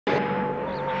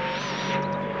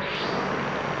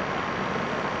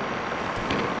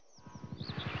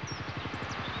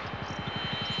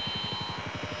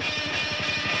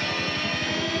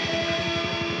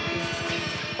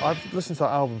I've listened to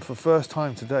that album for the first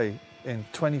time today in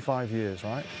 25 years,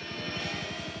 right?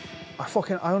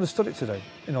 I understood it today.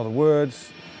 You know, the words,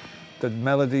 the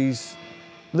melodies.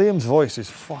 Liam's voice is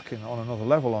fucking on another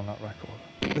level on that record.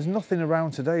 There's nothing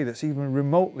around today that's even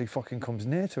remotely fucking comes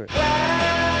near to it.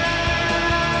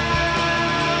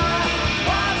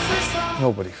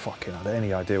 Nobody fucking had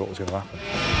any idea what was going to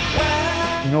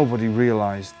happen. Nobody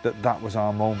realised that that was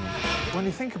our moment. When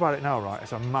you think about it now, right,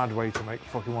 it's a mad way to make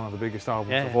fucking one of the biggest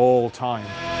albums of all time.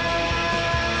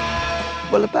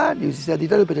 Well, the bad news is that they've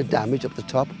done a bit of damage up the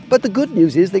top, but the good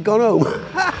news is they've gone home.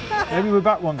 Maybe we're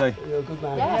back one day. You're a good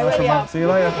man. Yeah, Nice one, man. See you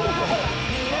later.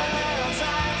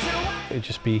 It'd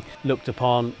just be looked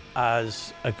upon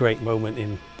as a great moment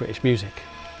in British music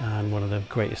and one of the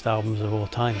greatest albums of all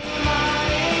time.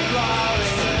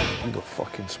 We got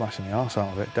fucking smashing the arse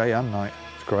out of it, day and night.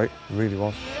 It's great, it really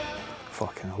was.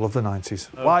 Fucking, I love the 90s.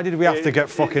 Why did we have to get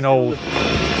fucking old?